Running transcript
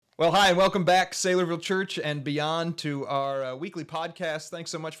Well, hi, and welcome back, Saylorville Church and beyond, to our weekly podcast. Thanks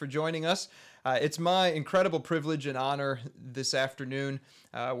so much for joining us. It's my incredible privilege and honor this afternoon,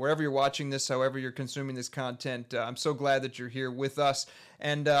 wherever you're watching this, however you're consuming this content. I'm so glad that you're here with us,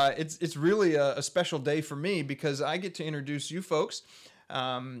 and it's really a special day for me because I get to introduce you folks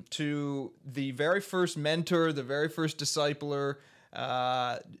to the very first mentor, the very first discipler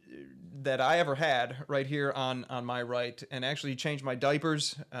that I ever had right here on my right, and actually changed my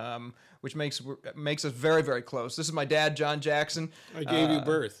diapers, which makes us very, very close. This is my dad, John Jackson. I gave you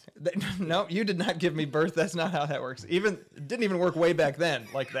birth. No, you did not give me birth. That's not how that works. It didn't even work way back then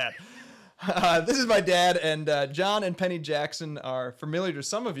like that. This is my dad, and John and Penny Jackson are familiar to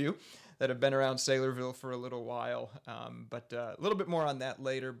some of you that have been around Saylorville for a little while, but a little bit more on that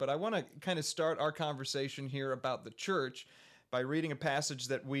later. But I want to kind of start our conversation here about the church by reading a passage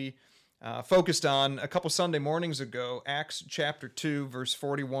that we focused on a couple Sunday mornings ago, Acts chapter 2, verse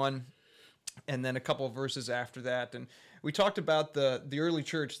 41, and then a couple of verses after that. And we talked about the early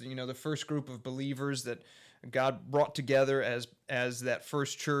church, the first group of believers that God brought together as that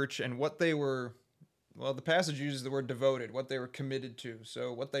first church, and what they were, well, the passage uses the word devoted, what they were committed to,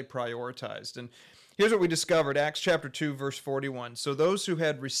 so what they prioritized. And here's what we discovered, Acts chapter 2, verse 41. So those who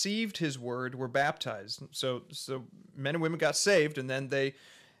had received his word were baptized. So men and women got saved, and then they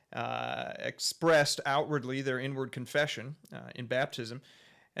expressed outwardly their inward confession in baptism.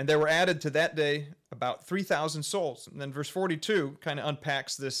 And there were added to that day about 3,000 souls. And then verse 42 kind of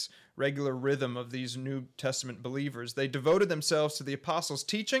unpacks this regular rhythm of these New Testament believers. They devoted themselves to the apostles'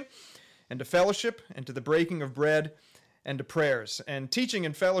 teaching and to fellowship and to the breaking of bread and to prayers. And teaching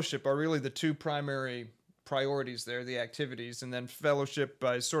and fellowship are really the two primary priorities there, the activities. And then fellowship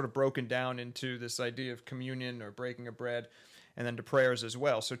is sort of broken down into this idea of communion or breaking of bread, and then to prayers as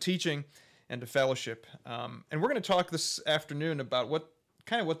well. So teaching and to fellowship. And we're going to talk this afternoon about what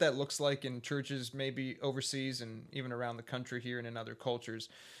that looks like in churches, maybe overseas and even around the country here and in other cultures.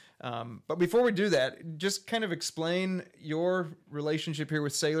 But before we do that, just kind of explain your relationship here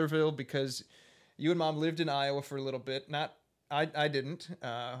with Saylorville, because you and Mom lived in Iowa for a little bit. I didn't.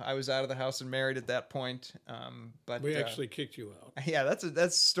 I was out of the house and married at that point. But we actually kicked you out. Yeah, that's a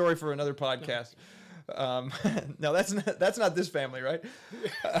story for another podcast. No, that's not this family, right?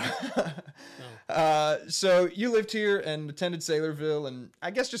 No. So you lived here and attended Saylorville, and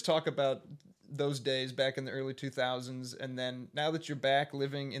I guess just talk about those days back in the early 2000s, and then now that you're back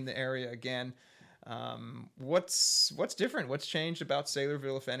living in the area again, what's different? What's changed about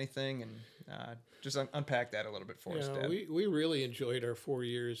Saylorville, if anything? And just unpack that a little bit for us, Dad. We really enjoyed our 4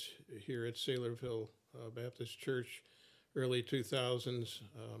 years here at Saylorville Baptist Church, early 2000s.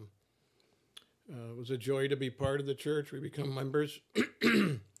 It was a joy to be part of the church. We become members.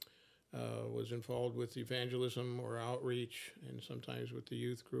 Was involved with evangelism or outreach, and sometimes with the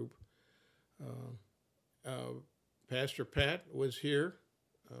youth group. Pastor Pat was here.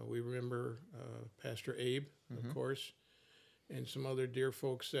 We remember Pastor Abe, of course, and some other dear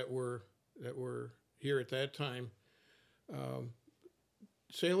folks that were here at that time.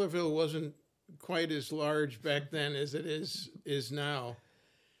 Saylorville wasn't quite as large back then as it is now,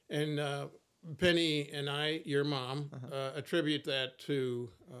 and Penny and I, your mom, attribute that to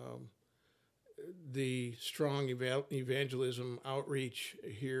the strong evangelism outreach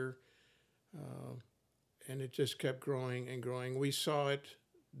here, and it just kept growing and growing. We saw it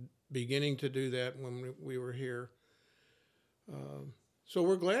beginning to do that when we were here. So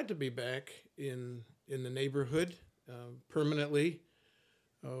we're glad to be back in the neighborhood permanently.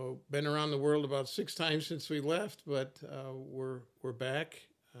 Been around the world about 6 times since we left, but we're back.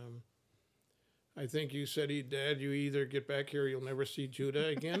 I think you said, Dad, you either get back here or you'll never see Judah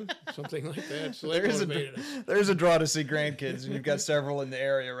again, something like that. So that motivated us. There's a draw to see grandkids, and you've got several in the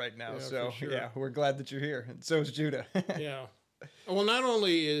area right now. Yeah, so, for sure. Yeah, we're glad that you're here. And so is Judah. Yeah. Well, not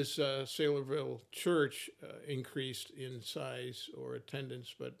only is Saylorville Church increased in size or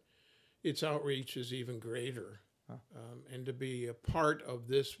attendance, but its outreach is even greater. And to be a part of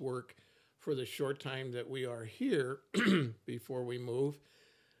this work for the short time that we are here before we move,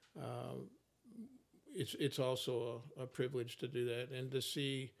 it's also a privilege to do that, and to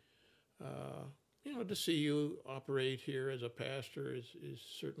see, to see you operate here as a pastor is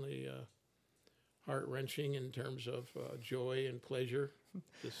certainly heart-wrenching in terms of joy and pleasure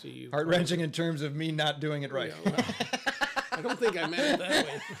to see you. Heart-wrenching in terms of me not doing it right. Yeah, well, I don't think I meant it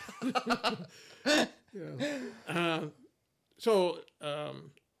that way. Yeah. So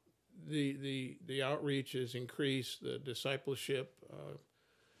the outreach has increased, the discipleship.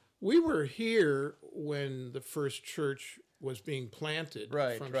 We were here when the first church was being planted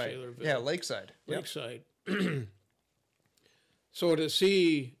from Saylorville. Yeah, Lakeside. Lakeside. So to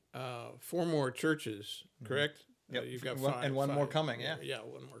see 4 more churches, correct? Yep. You've got One- 5. and one more 5. coming, yeah. Yeah,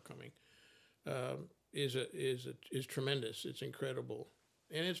 one more coming. Is tremendous. It's incredible.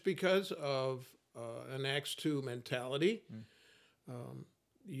 And it's because of an Acts 2 mentality.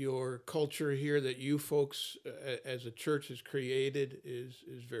 Your culture here that you folks as a church has created is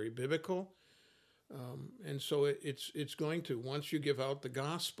very biblical. And so it's going to, once you give out the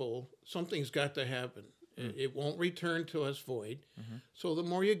gospel, something's got to happen. It won't return to us void. So the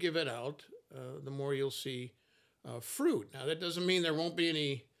more you give it out, the more you'll see fruit. Now, that doesn't mean there won't be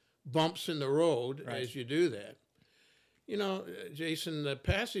any bumps in the road as you do that. You know, Jason, the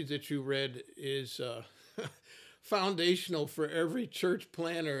passage that you read is foundational for every church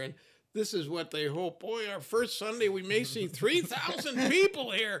planner, and this is what they hope. Boy, our first Sunday, we may see 3,000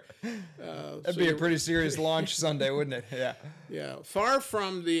 people here. That'd be a pretty serious launch Sunday, wouldn't it? Yeah. Yeah. Far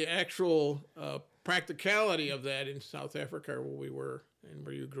from the actual practicality of that in South Africa, where we were and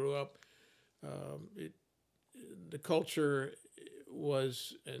where you grew up, the culture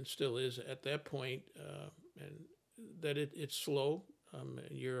was and still is at that point, and that it's slow.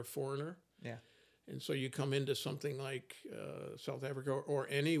 You're a foreigner. Yeah. And so you come into something like South Africa or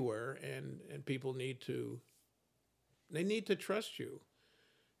anywhere, and people need to trust you,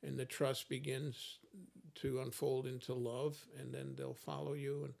 and the trust begins to unfold into love, and then they'll follow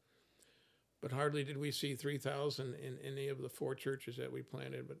you. But hardly did we see 3,000 in any of the 4 churches that we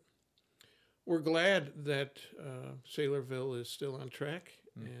planted. But we're glad that Saylorville is still on track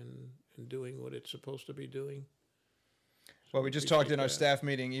and doing what it's supposed to be doing. Well, we just talked in our staff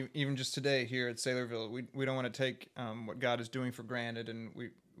meeting, even just today here at Saylorville. We don't want to take what God is doing for granted, and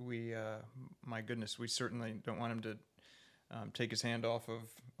we my goodness, we certainly don't want him to take his hand off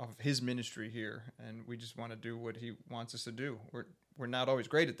of his ministry here, and we just want to do what he wants us to do. We're not always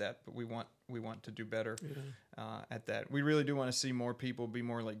great at that, but we want to do better at that. We really do want to see more people be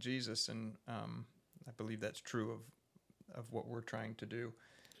more like Jesus, and I believe that's true of what we're trying to do.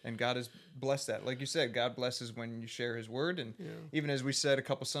 And God has blessed that. Like you said, God blesses when you share his word. And even as we said a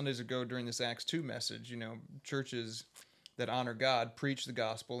couple Sundays ago during this Acts 2 message, churches that honor God preach the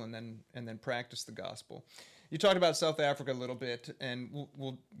gospel and then practice the gospel. You talked about South Africa a little bit, and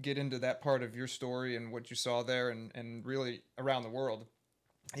we'll get into that part of your story and what you saw there and really around the world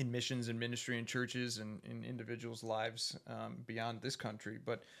in missions and ministry and churches and in individuals' lives beyond this country.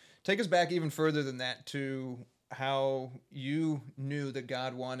 But take us back even further than that to how you knew that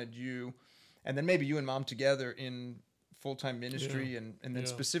God wanted you, and then maybe you and Mom together in full-time ministry and then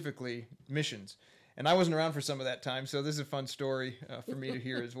specifically missions. And I wasn't around for some of that time, so this is a fun story for me to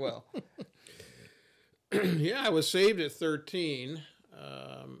hear as well. Yeah, I was saved at 13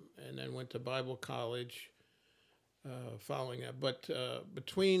 and then went to Bible college following that. But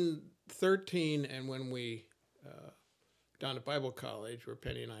between 13 and when we, down at Bible college, where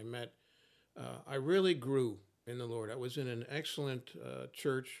Penny and I met, I really grew in the Lord. I was in an excellent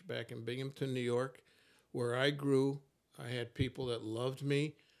church back in Binghamton, New York, where I grew. I had people that loved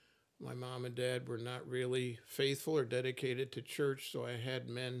me. My mom and dad were not really faithful or dedicated to church, so I had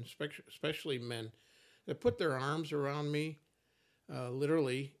men, especially men, that put their arms around me,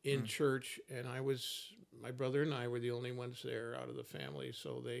 literally in church. And my brother and I were the only ones there out of the family.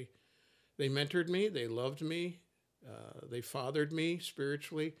 So they mentored me, they loved me, they fathered me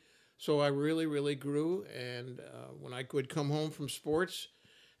spiritually. So I really, really grew, and when I could come home from sports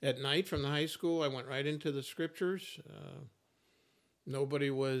at night from the high school, I went right into the scriptures. Nobody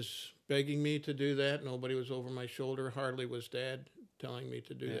was begging me to do that. Nobody was over my shoulder. Hardly was Dad telling me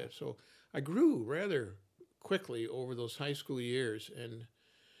to do that. So I grew rather quickly over those high school years, and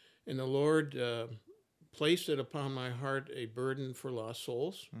the Lord placed it upon my heart a burden for lost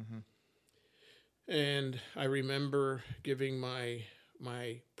souls. And I remember giving my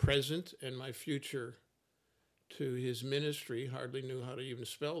present and my future to his ministry. Hardly knew how to even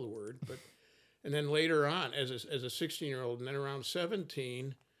spell the word, and then later on, as a 16-year-old, and then around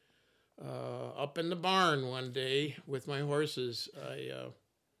 17, up in the barn one day with my horses, I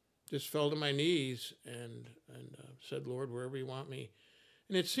just fell to my knees and said, "Lord, wherever you want me."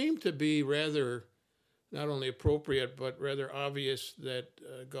 And it seemed to be rather not only appropriate but rather obvious that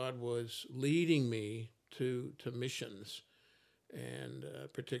God was leading me to missions, and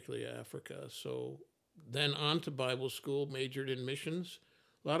particularly Africa. So then on to Bible school, majored in missions.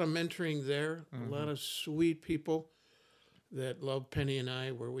 A lot of mentoring there, a lot of sweet people that loved Penny and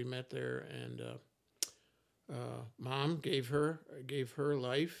I, where we met there. And Mom gave her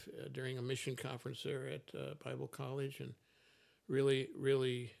life during a mission conference there at Bible College, and really,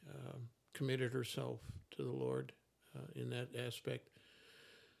 really committed herself to the Lord in that aspect.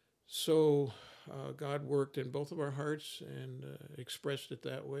 So God worked in both of our hearts and expressed it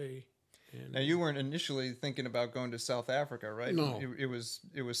that way. And Now you weren't initially thinking about going to South Africa, right? No. It was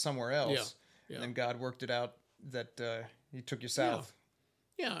somewhere else. Yeah. And then God worked it out that He took you south.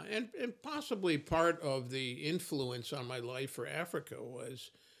 Yeah, and possibly part of the influence on my life for Africa was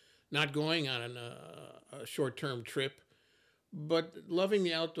not going on a short-term trip, but loving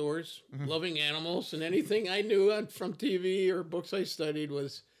the outdoors, loving animals, and anything I knew from TV or books I studied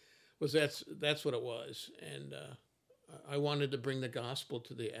was that's what it was, and I wanted to bring the gospel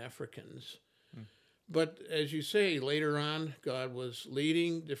to the Africans. But as you say, later on, God was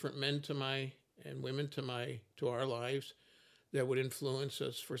leading different men and women to our lives that would influence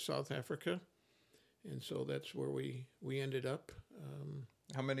us for South Africa, and so that's where we ended up.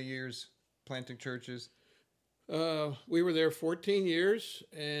 How many years planting churches? We were there 14 years,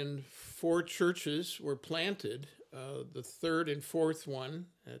 and 4 churches were planted. The third and fourth one,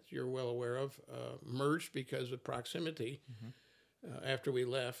 that you're well aware of, merged because of proximity after we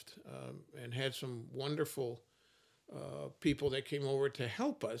left, and had some wonderful people that came over to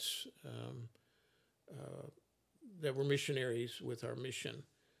help us that were missionaries with our mission,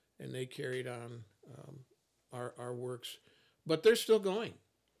 and they carried on our works. But they're still going.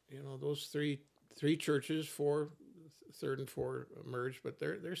 You know, those three churches, 4, third and 4 merged, but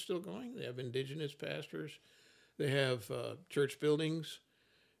they're still going. They have indigenous pastors. They have church buildings.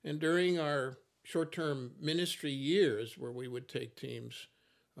 And during our short-term ministry years where we would take teams,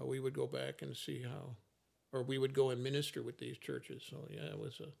 we would go back and see or we would go and minister with these churches. So, yeah,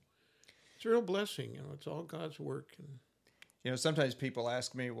 it's a real blessing. You know, it's all God's work. And You know, sometimes people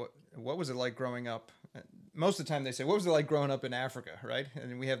ask me, what was it like growing up? Most of the time they say, what was it like growing up in Africa, right?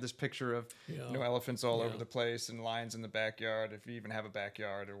 And we have this picture of elephants all over the place and lions in the backyard, if you even have a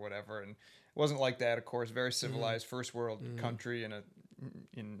backyard or whatever. And it wasn't like that, of course. Very civilized first world country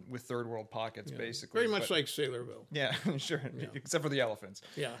with third world pockets, basically. Very much like Saylorville. Yeah, sure, except for the elephants.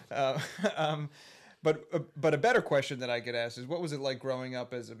 Yeah. But a better question that I get asked is, what was it like growing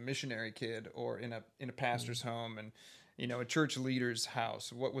up as a missionary kid or in a pastor's home and a church leader's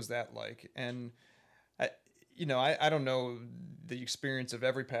house? What was that like? And I don't know the experience of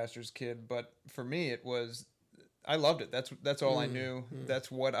every pastor's kid, but for me I loved it. That's all I knew.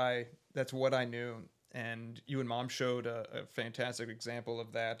 That's what I knew. And you and Mom showed a fantastic example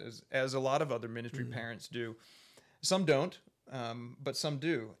of that, as a lot of other ministry parents do. Some don't, but some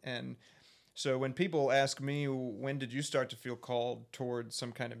do. And so when people ask me, when did you start to feel called towards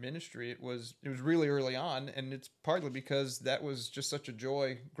some kind of ministry, it was really early on, and it's partly because that was just such a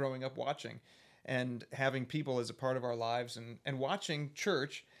joy growing up watching and having people as a part of our lives and watching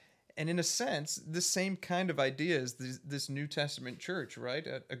church. And in a sense, the same kind of idea as this New Testament church, right?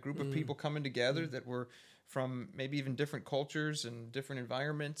 A group of people coming together that were from maybe even different cultures and different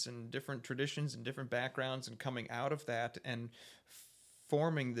environments and different traditions and different backgrounds, and coming out of that and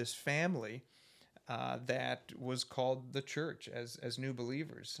forming this family that was called the church as new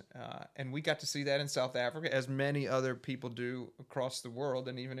believers. And we got to see that in South Africa, as many other people do across the world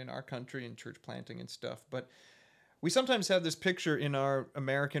and even in our country in church planting and stuff. But we sometimes have this picture in our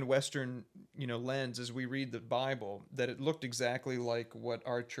American Western, lens as we read the Bible, that it looked exactly like what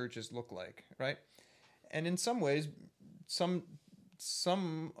our churches look like, right? And in some ways,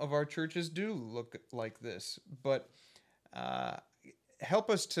 some of our churches do look like this, but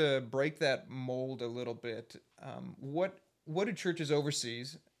help us to break that mold a little bit. What do churches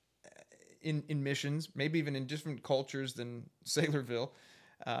overseas in missions, maybe even in different cultures than Saylorville,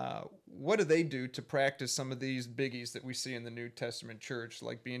 what do they do to practice some of these biggies that we see in the New Testament church,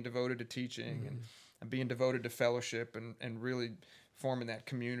 like being devoted to teaching and being devoted to fellowship and really forming that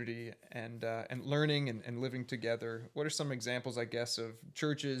community and learning and living together? What are some examples, I guess, of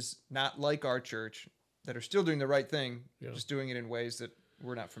churches not like our church that are still doing the right thing, just doing it in ways that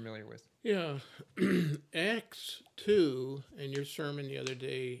we're not familiar with? Yeah. Acts 2 and your sermon the other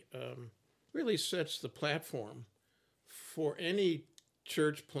day really sets the platform for any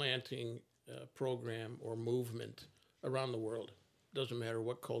church planting program or movement around the world. Doesn't matter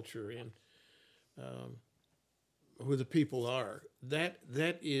what culture you're in, who the people are. That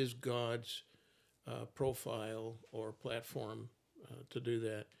is God's profile or platform to do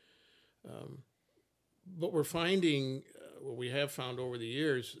that. But we're finding, what we have found over the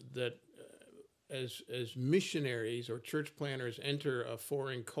years, that as missionaries or church planters enter a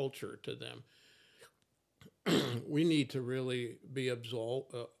foreign culture to them, we need to really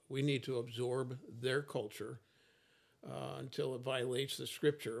we need to absorb their culture until it violates the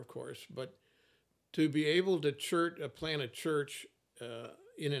scripture, of course. But to be able to plant a church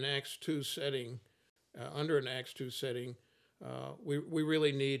in an Acts 2 setting, under an Acts 2 setting, we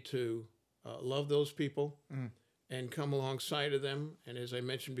really need to love those people and come alongside of them. And as I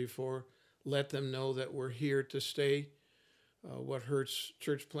mentioned before, let them know that we're here to stay. What hurts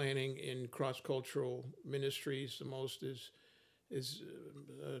church planting in cross-cultural ministries the most is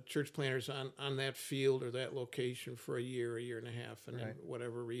church planters on that field or that location for a year and a half, and then Right.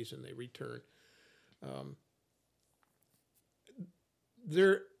 whatever reason they return.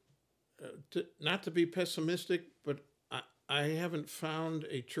 There, not to be pessimistic, but I haven't found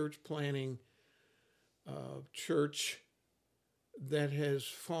a church planting church that has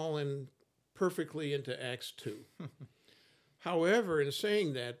fallen perfectly into Acts 2. However, in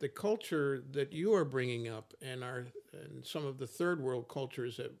saying that, the culture that you are bringing up and some of the third world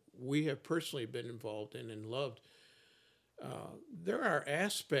cultures that we have personally been involved in and loved, there are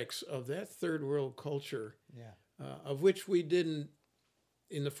aspects of that third world culture of which we didn't,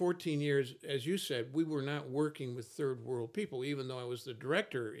 in the 14 years, as you said, we were not working with third world people, even though I was the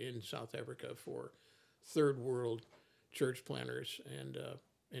director in South Africa for third world church planners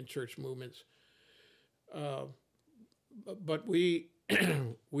and church movements. But we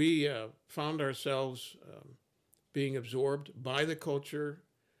we found ourselves being absorbed by the culture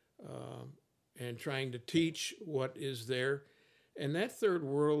and trying to teach what is there, and that third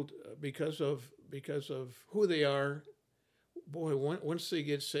world, because of who they are, boy, once they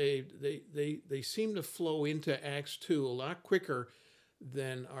get saved, they seem to flow into Acts 2 a lot quicker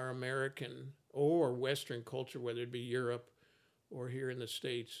than our American or Western culture, whether it be Europe or here in the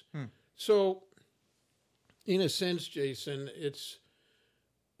States. So, in a sense, Jason, it's,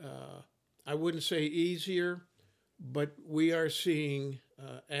 I wouldn't say easier, but we are seeing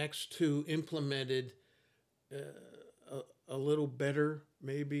Acts 2 implemented a little better,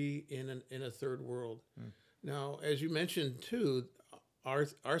 maybe in a third world. Now, as you mentioned too,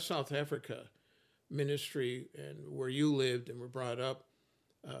 our South Africa ministry and where you lived and were brought up,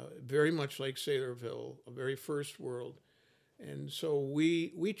 very much like Saylorville, a very first world. And so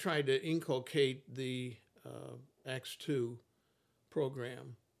we tried to inculcate the Acts 2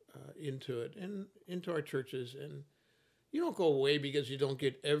 program into it and into our churches. And you don't go away because you don't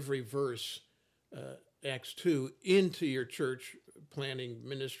get every verse, Acts 2, into your church planning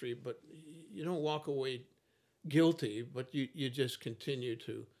ministry, but you don't walk away guilty, but you just continue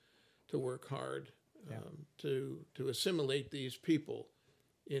to work hard to assimilate these people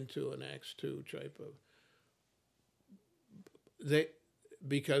into an Acts 2 type of,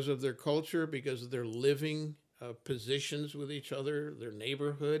 because of their culture, because of their living positions with each other, their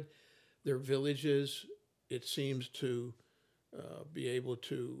neighborhood, their villages, it seems to be able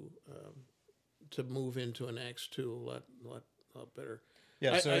to move into an Acts 2 a lot better.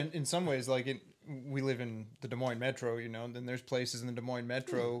 Yeah, so in some ways, like we live in the Des Moines Metro, and then there's places in the Des Moines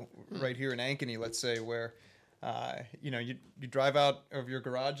Metro, right here in Ankeny, let's say, where, you drive out of your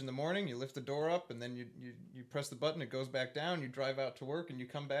garage in the morning, you lift the door up, and then you press the button, it goes back down, you drive out to work, and you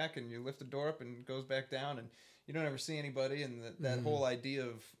come back, and you lift the door up, and it goes back down, and you don't ever see anybody, and that whole idea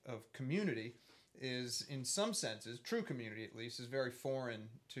of community is, in some senses, true community at least, is very foreign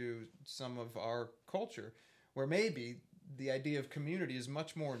to some of our culture, where maybe the idea of community is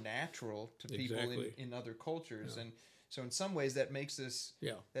much more natural to people in other cultures, and so in some ways that makes this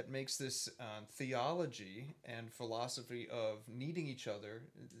theology and philosophy of needing each other.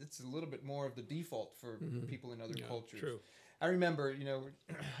 It's a little bit more of the default for people in other cultures. True. I remember,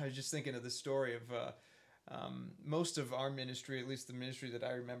 I was just thinking of the story of most of our ministry, at least the ministry that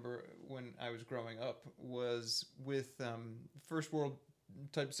I remember when I was growing up, was with first world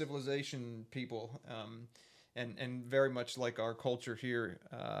type civilization people. And very much like our culture here,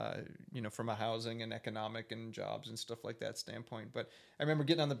 from a housing and economic and jobs and stuff like that standpoint. But I remember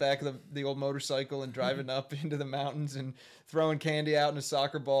getting on the back of the old motorcycle and driving up into the mountains and throwing candy out in a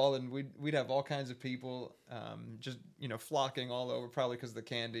soccer ball, and we'd have all kinds of people just flocking all over, probably because of the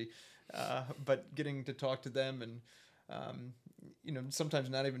candy, but getting to talk to them and sometimes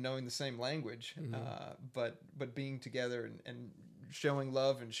not even knowing the same language, but being together and showing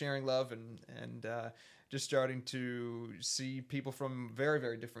love and sharing love and just starting to see people from very,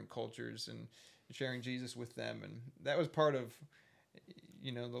 very different cultures and sharing Jesus with them. And that was part of,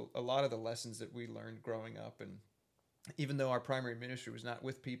 a lot of the lessons that we learned growing up. And even though our primary ministry was not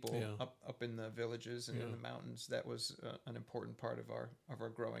with people up in the villages and in the mountains, that was an important part of our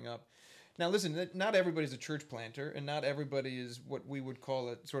growing up. Now, listen, not everybody's a church planter, and not everybody is what we would call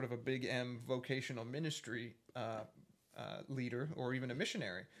a sort of a big M vocational ministry leader or even a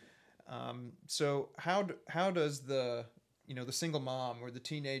missionary. So how does the single mom or the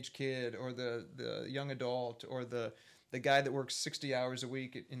teenage kid or the young adult or the guy that works 60 hours a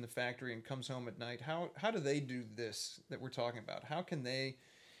week in the factory and comes home at night, how do they do this that we're talking about? How can they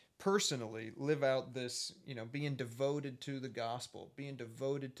personally live out this, being devoted to the gospel, being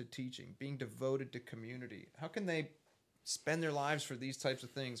devoted to teaching, being devoted to community? How can they spend their lives for these types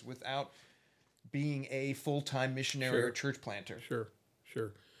of things without being a full-time missionary or church planter? Sure.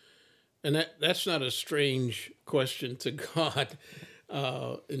 And that's not a strange question to God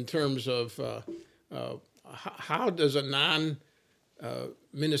in terms of how does a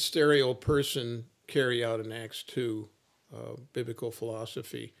non-ministerial person carry out an Acts 2 biblical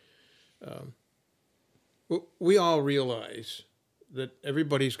philosophy. We all realize that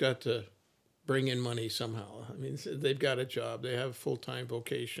everybody's got to bring in money somehow. I mean, they've got a job, they have a full-time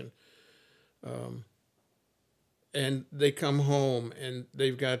vocation, and they come home and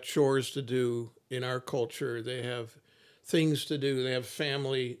they've got chores to do in our culture. They have things to do. They have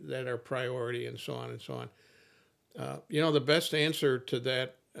family that are priority, and so on and so on. The best answer to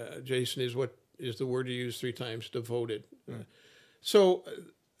that, Jason, is what is the word you use 3 times: devoted. So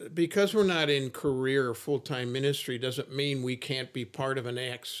because we're not in career or full-time ministry doesn't mean we can't be part of an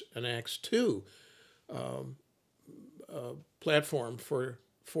Acts 2 platform for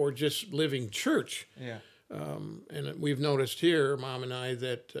just living church. Yeah. And we've noticed here, Mom and I,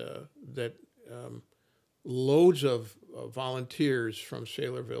 that loads of volunteers from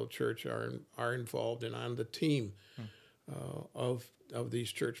Saylorville Church are involved and on the team of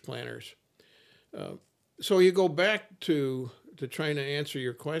these church planners. So you go back to trying to answer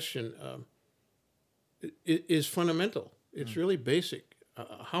your question. It is fundamental. It's really basic.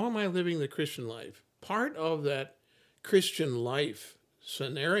 How am I living the Christian life? Part of that Christian life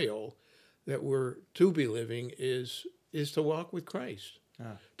scenario that we're to be living is to walk with Christ,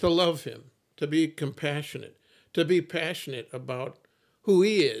 to love him, to be compassionate, to be passionate about who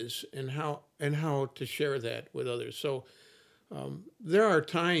he is and how to share that with others. So there are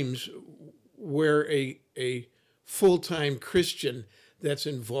times where a full-time Christian that's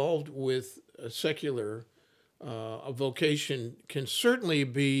involved with a secular a vocation can certainly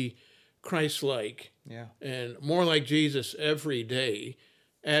be Christ-like, and more like Jesus every day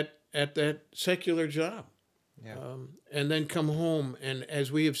at that secular job. And then come home and,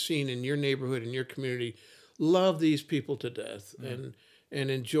 as we have seen in your neighborhood, in your community, love these people to death and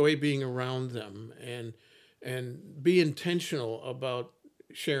enjoy being around them and be intentional about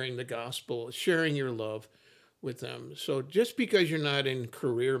sharing the gospel, sharing your love with them. So just because you're not in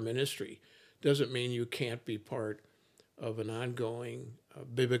career ministry doesn't mean you can't be part of an ongoing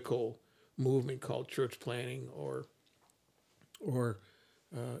biblical movement called church planting or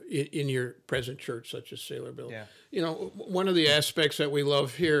in your present church, such as Saylorville. One of the aspects that we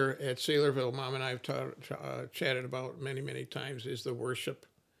love here at Saylorville, Mom and I have chatted about many, many times, is the worship.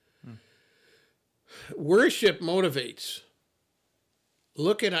 Worship motivates.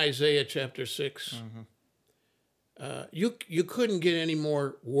 Look at Isaiah chapter 6. You couldn't get any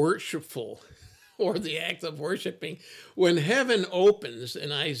more worshipful or the act of worshiping. When heaven opens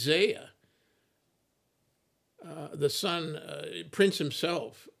in Isaiah, the son, Prince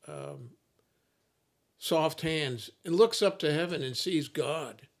himself, soft hands, and looks up to heaven and sees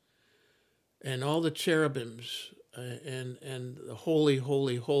God and all the cherubims and the holy,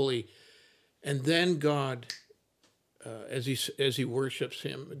 holy, holy. And then God, as he worships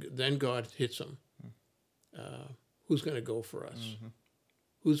him, then God hits him. Who's going to go for us?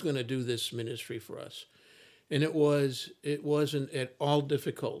 Who's going to do this ministry for us? And it wasn't at all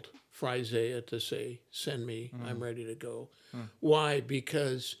difficult for Isaiah to say, "Send me, I'm ready to go." Why?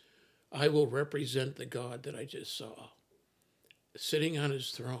 Because I will represent the God that I just saw sitting on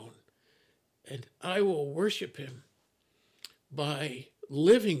his throne, and I will worship him by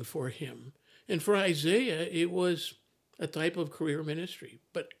living for him. And for Isaiah, it was a type of career ministry.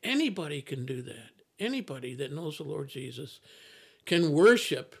 But anybody can do that. Anybody that knows the Lord Jesus can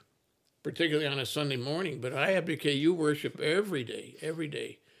worship, particularly on a Sunday morning, but I advocate you worship every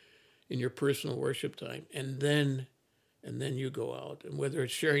day in your personal worship time, and then you go out, and whether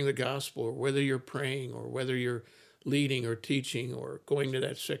it's sharing the gospel or whether you're praying or whether you're leading or teaching or going to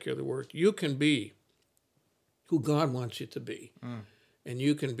that secular work, you can be who God wants you to be, and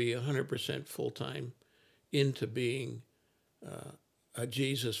you can be 100% full-time into being a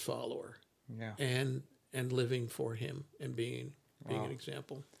Jesus follower, and living for him and being an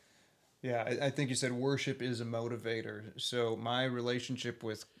example. Yeah, I think you said worship is a motivator. So my relationship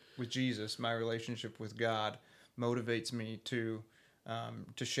with Jesus, my relationship with God, motivates me to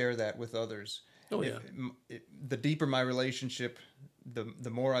share that with others. The deeper my relationship, the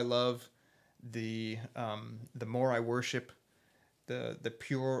more I love, the more I worship, the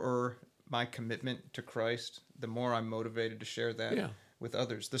purer my commitment to Christ, the more I'm motivated to share that with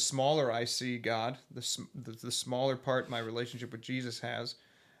others. The smaller I see God, the smaller part my relationship with Jesus has,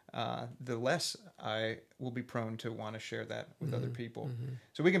 the less I will be prone to want to share that with other people.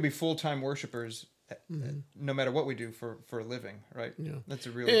 So we can be full-time worshipers no matter what we do for a living, right? Yeah. That's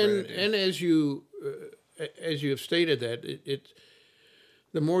a really great idea. And as you have stated that,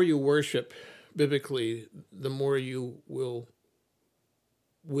 the more you worship biblically, the more you will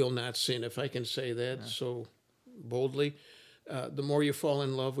not sin, if I can say that so boldly. The more you fall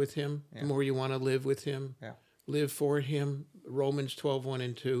in love with him, the more you want to live with him, live for him. Romans 12:1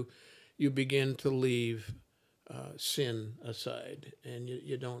 and 2, you begin to leave sin aside, and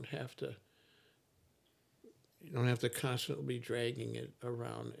you don't have to. You don't have to constantly be dragging it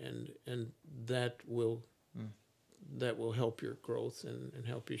around, and that will help your growth and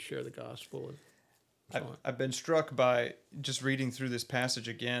help you share the gospel. And so on. I've been struck by just reading through this passage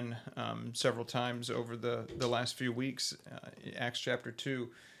again several times over the last few weeks, Acts chapter 2.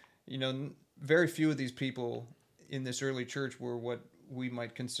 You know, very few of these people in this early church were what we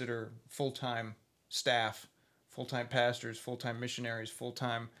might consider full-time staff, full-time pastors, full-time missionaries,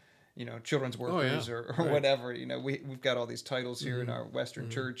 full-time, children's workers or right. whatever. We've got all these titles here in our Western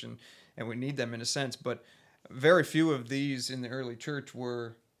church, and we need them in a sense. But very few of these in the early church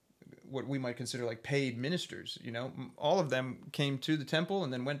were what we might consider like paid ministers. All of them came to the temple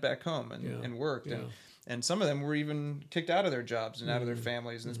and then went back home and worked. Yeah. And some of them were even kicked out of their jobs and out of their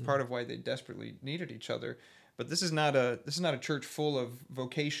families, and it's part of why they desperately needed each other. But this is not a church full of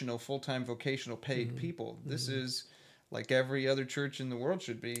full-time vocational paid people. This is like every other church in the world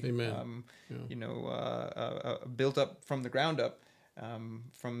should be. Amen. Built up from the ground up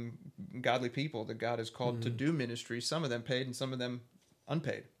from godly people that God has called to do ministry. Some of them paid and some of them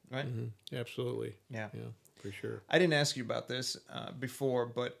unpaid. Right? Absolutely. Yeah, for sure. I didn't ask you about this before,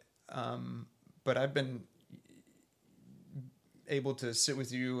 but I've been able to sit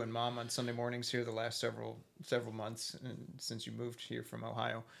with you and Mom on Sunday mornings here the last several months since you moved here from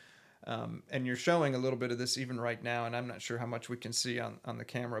Ohio. And you're showing a little bit of this even right now, and I'm not sure how much we can see on the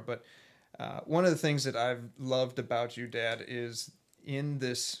camera, but one of the things that I've loved about you, Dad, is in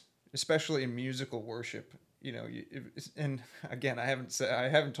this, especially in musical worship, and again, I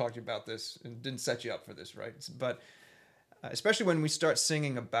haven't talked to you about this and didn't set you up for this, right? But especially when we start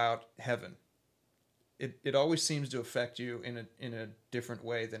singing about heaven, it always seems to affect you in a different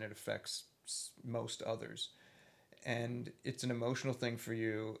way than it affects most others, and it's an emotional thing for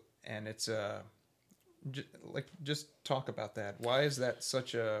you, and it's just talk about that. Why is that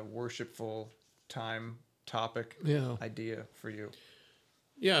such a worshipful topic idea for you?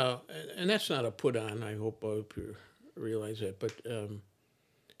 Yeah, and that's not a put on. I hope you realize that. But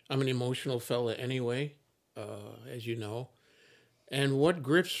I'm an emotional fella anyway, as you know. And what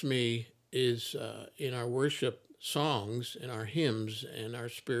grips me is in our worship songs, in our hymns, and our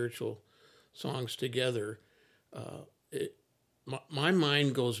spiritual songs together, my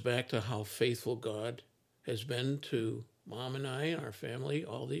mind goes back to how faithful God has been to Mom and I and our family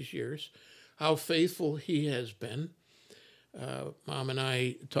all these years, how faithful he has been. Mom and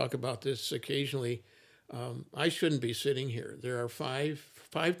I talk about this occasionally. I shouldn't be sitting here. There are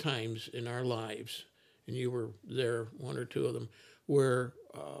five times in our lives, and you were there, one or two of them, where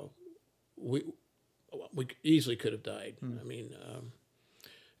we easily could have died. I mean,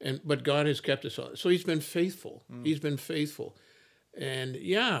 but God has kept us on. So he's been faithful. He's been faithful. And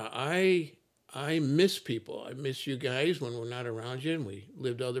yeah, I miss people. I miss you guys when we're not around you, and we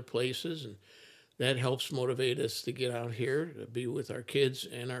lived other places, and that helps motivate us to get out here, to be with our kids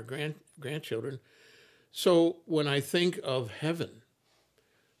and our grandchildren. So when I think of heaven,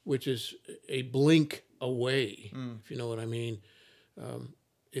 which is a blink away, if you know what I mean,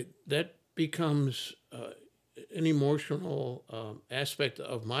 that becomes an emotional aspect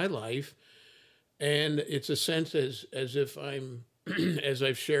of my life. And it's a sense as if I'm, as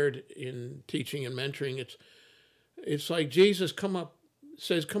I've shared in teaching and mentoring, it's like Jesus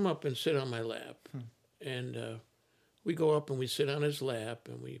says, come up and sit on my lap. And we go up and we sit on his lap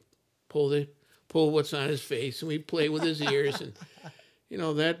and we pull what's on his face and we play with his ears. And,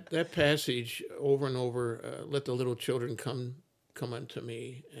 that passage over and over, let the little children come unto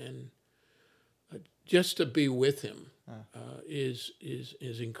me. And just to be with him is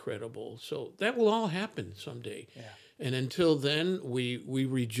incredible. So that will all happen someday. Yeah. And until then, we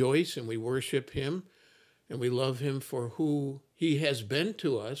rejoice and we worship him and we love him for who he has been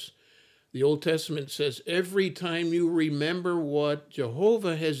to us. The Old Testament says, every time you remember what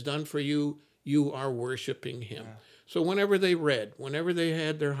Jehovah has done for you, you are worshiping him. Yeah. So whenever they read, whenever they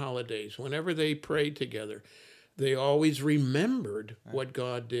had their holidays, whenever they prayed together, they always remembered what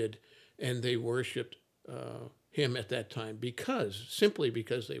God did, and they worshiped him at that time simply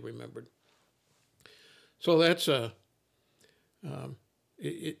because they remembered. So that's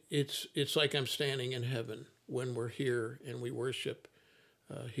it's like I'm standing in heaven when we're here and we worship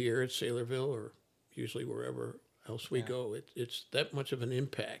here at Saylorville or usually wherever else we go. It's that much of an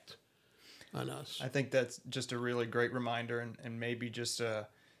impact on us. I think that's just a really great reminder, and maybe just a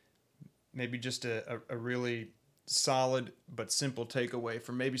really solid but simple takeaway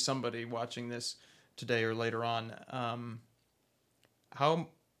for maybe somebody watching this today or later on.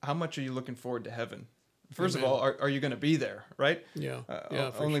 How much are you looking forward to heaven? First Amen. of all, are you going to be there, right? Yeah.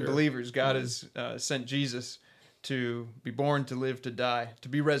 For Only sure. believers. God has sent Jesus to be born, to live, to die, to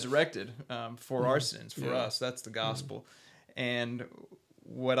be resurrected for our sins, for us. That's the gospel. And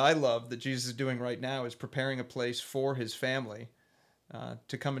what I love that Jesus is doing right now is preparing a place for his family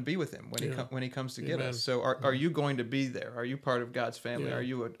to come and be with him when he comes to get Amen. us. So are you going to be there? Are you part of God's family?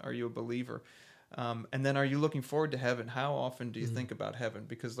 Yeah. Are you a believer? And then are you looking forward to heaven? How often do you think about heaven?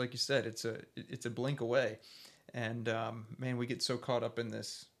 Because like you said, it's a blink away. And man, we get so caught up in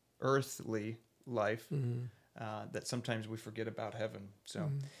this earthly life that sometimes we forget about heaven. So,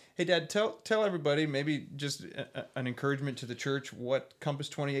 hey, Dad, tell everybody, maybe just an encouragement to the church, what Compass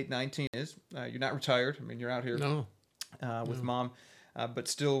 2819 is. You're not retired. I mean, you're out here with Mom, but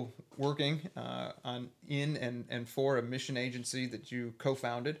still working in and for a mission agency that you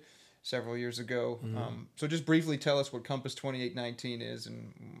co-founded several years ago. So just briefly tell us what Compass 2819 is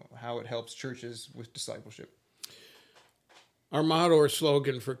and how it helps churches with discipleship. Our motto or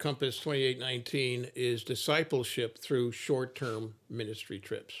slogan for Compass 2819 is discipleship through short-term ministry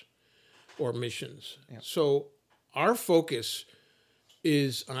trips or missions. Yeah. So our focus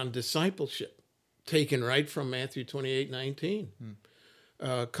is on discipleship, taken right from Matthew 28:19.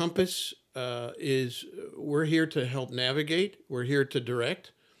 Compass we're here to help navigate. We're here to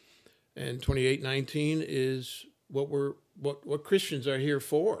direct. And 2819 is what Christians are here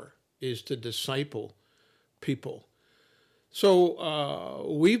for, is to disciple people. So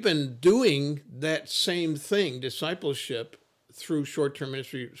we've been doing that same thing, discipleship, through short-term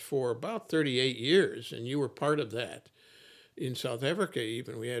ministry for about 38 years, and you were part of that. In South Africa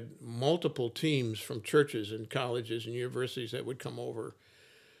even, we had multiple teams from churches and colleges and universities that would come over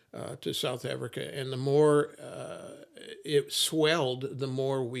to South Africa, and the more it swelled, the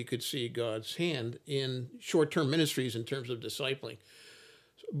more we could see God's hand in short-term ministries in terms of discipling.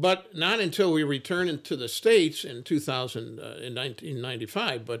 But not until we returned to the States in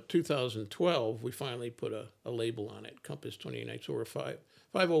 1995, but 2012, we finally put a label on it, Compass 2819. So we're a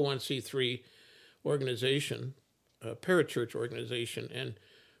 501c3 organization, a parachurch organization, and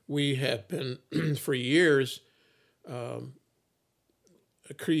we have been for years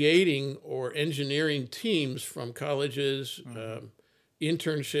creating or engineering teams from colleges,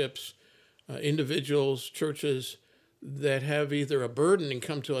 internships, individuals, churches that have either a burden and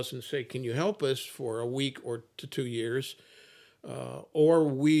come to us and say, can you help us for a week or to 2 years? Or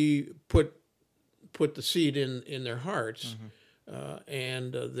we put the seed in their hearts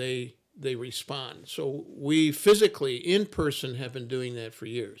and they respond. So we physically, in person, have been doing that for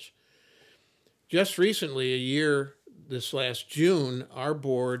years. Just recently, this last June, our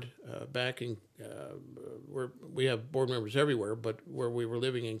board back in, we have board members everywhere, but where we were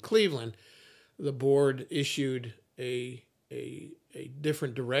living in Cleveland, the board issued a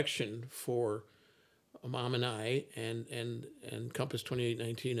different direction for Mom and I and Compass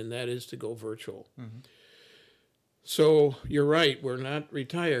 2819, and that is to go virtual. So you're right, we're not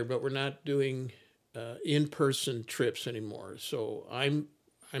retired, but we're not doing in-person trips anymore. So I'm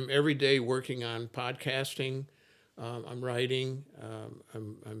every day working on podcasting. I'm writing.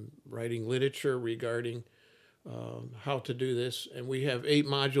 I'm writing literature regarding how to do this, and we have 8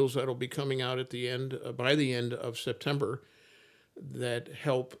 modules that'll be coming out at the end by the end of September that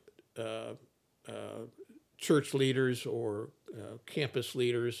help church leaders or campus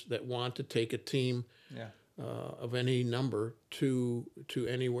leaders that want to take a team of any number to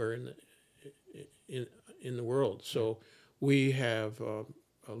anywhere in the world. So we have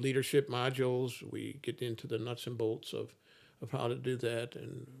leadership modules. We get into the nuts and bolts of how to do that,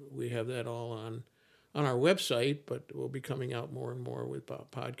 and we have that all on our website, but we'll be coming out more and more with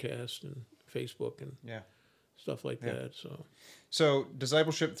podcasts and Facebook and stuff like that. So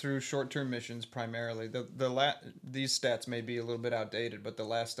discipleship through short-term missions primarily. These stats may be a little bit outdated, but the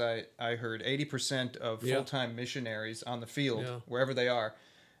last I heard, 80% of full-time missionaries on the field, wherever they are,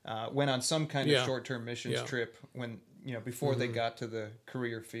 went on some kind of short-term missions trip before they got to the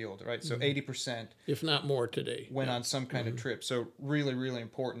career field, right? So 80%, if not more today, went on some kind of trip. So really, really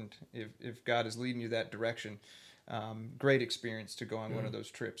important if God is leading you that direction. Great experience to go on one of those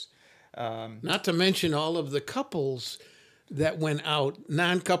trips. Not to mention all of the couples that went out,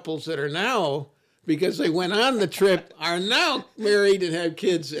 non-couples that are now because they went on the trip, are now married and have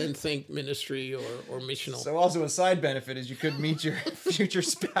kids and think ministry or missional. So also a side benefit is you could meet your future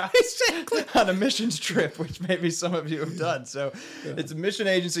spouse on a missions trip, which maybe some of you have done. So it's a mission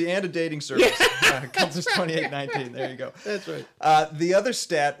agency and a dating service. Compass 2819. There you go. That's right. The other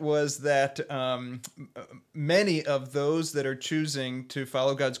stat was that many of those that are choosing to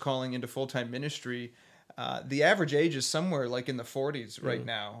follow God's calling into full-time ministry, the average age is somewhere like in the 40s right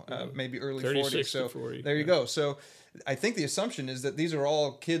now, maybe early 40s. So 40, there you go. So I think the assumption is that these are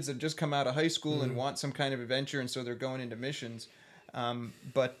all kids that just come out of high school and want some kind of adventure, and so they're going into missions.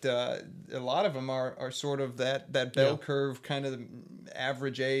 But a lot of them are sort of that bell curve kind of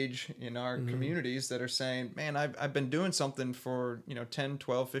average age in our communities that are saying, man, I've been doing something for 10,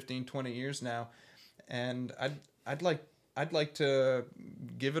 12, 15, 20 years now, and I'd like to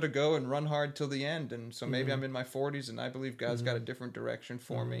give it a go and run hard till the end. And so maybe I'm in my 40s and I believe God's got a different direction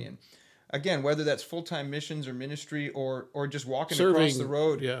for me. And again, whether that's full-time missions or ministry or just walking across the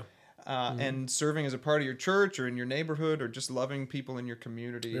road and serving as a part of your church or in your neighborhood or just loving people in your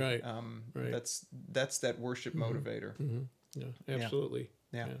community. Right. That's that worship motivator. Yeah, absolutely.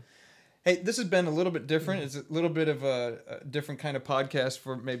 Yeah. Hey, this has been a little bit different. It's a little bit of a different kind of podcast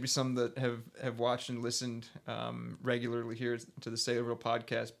for maybe some that have watched and listened regularly here to the Saylorville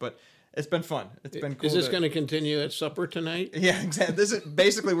podcast, but it's been fun. It's been cool. Is this going to continue at supper tonight? Yeah, exactly. This is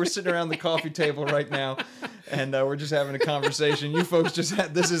basically we're sitting around the coffee table right now, and we're just having a conversation. You folks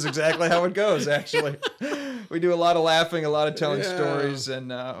this is exactly how it goes. Actually, we do a lot of laughing, a lot of telling stories,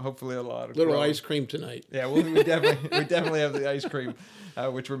 and hopefully a lot of little ice cream tonight. Yeah, we definitely have the ice cream,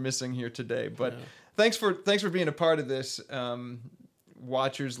 which we're missing here today. But thanks for being a part of this,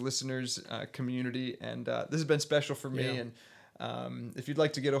 watchers, listeners, community, and this has been special for me. And if you'd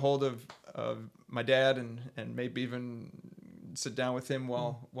like to get a hold of my dad and maybe even sit down with him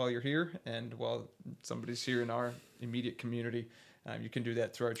while you're here and while somebody's here in our immediate community, you can do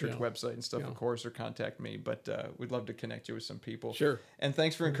that through our church website and stuff, of course, or contact me. But we'd love to connect you with some people. Sure. And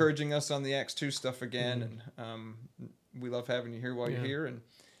thanks for encouraging us on the Acts 2 stuff again. And we love having you here while you're here. And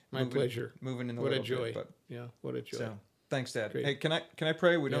my pleasure. Moving in a what little a joy. bit. But, what a joy. So, thanks, Dad. Great. Hey, can I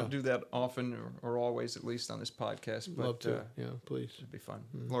pray? We don't do that often or always, at least on this podcast. But love to. Please. It'd be fun.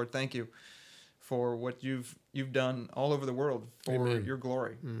 Lord, thank you for what you've done all over the world for your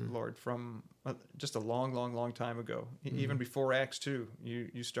glory, Lord, from just a long, long, long time ago. Even before Acts 2,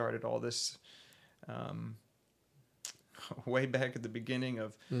 you started all this way back at the beginning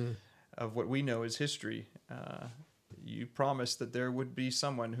of what we know as history. You promised that there would be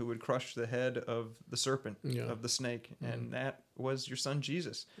someone who would crush the head of the serpent, of the snake, and that was your son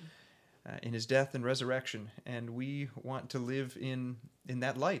Jesus in his death and resurrection. And we want to live in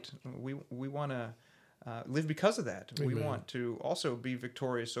that light. We want to live because of that. Amen. We want to also be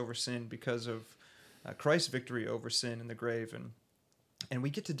victorious over sin because of Christ's victory over sin in the grave. And we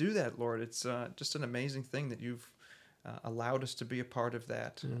get to do that, Lord. It's just an amazing thing that you've allowed us to be a part of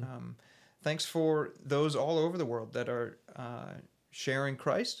that. Thanks for those all over the world that are sharing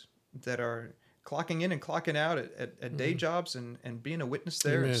Christ, that are clocking in and clocking out at day jobs and being a witness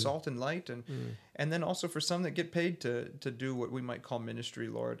there, and salt and light, and then also for some that get paid to do what we might call ministry,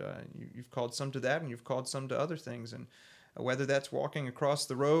 Lord. You've called some to that, and you've called some to other things, and whether that's walking across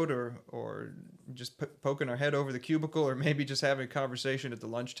the road or just poking our head over the cubicle, or maybe just having a conversation at the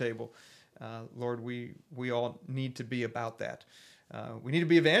lunch table, Lord, we all need to be about that. We need to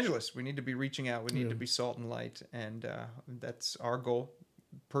be evangelists. We need to be reaching out. We need to be salt and light. And that's our goal,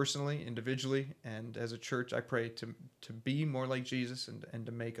 personally, individually, and as a church. I pray to be more like Jesus and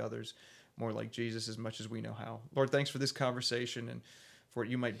to make others more like Jesus as much as we know how. Lord, thanks for this conversation and for what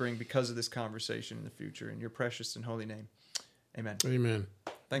you might bring because of this conversation in the future. In your precious and holy name, amen. Amen.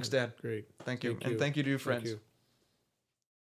 Thanks, Dad. Great. Thank you. Thank you. And thank you to you, friends. Thank you.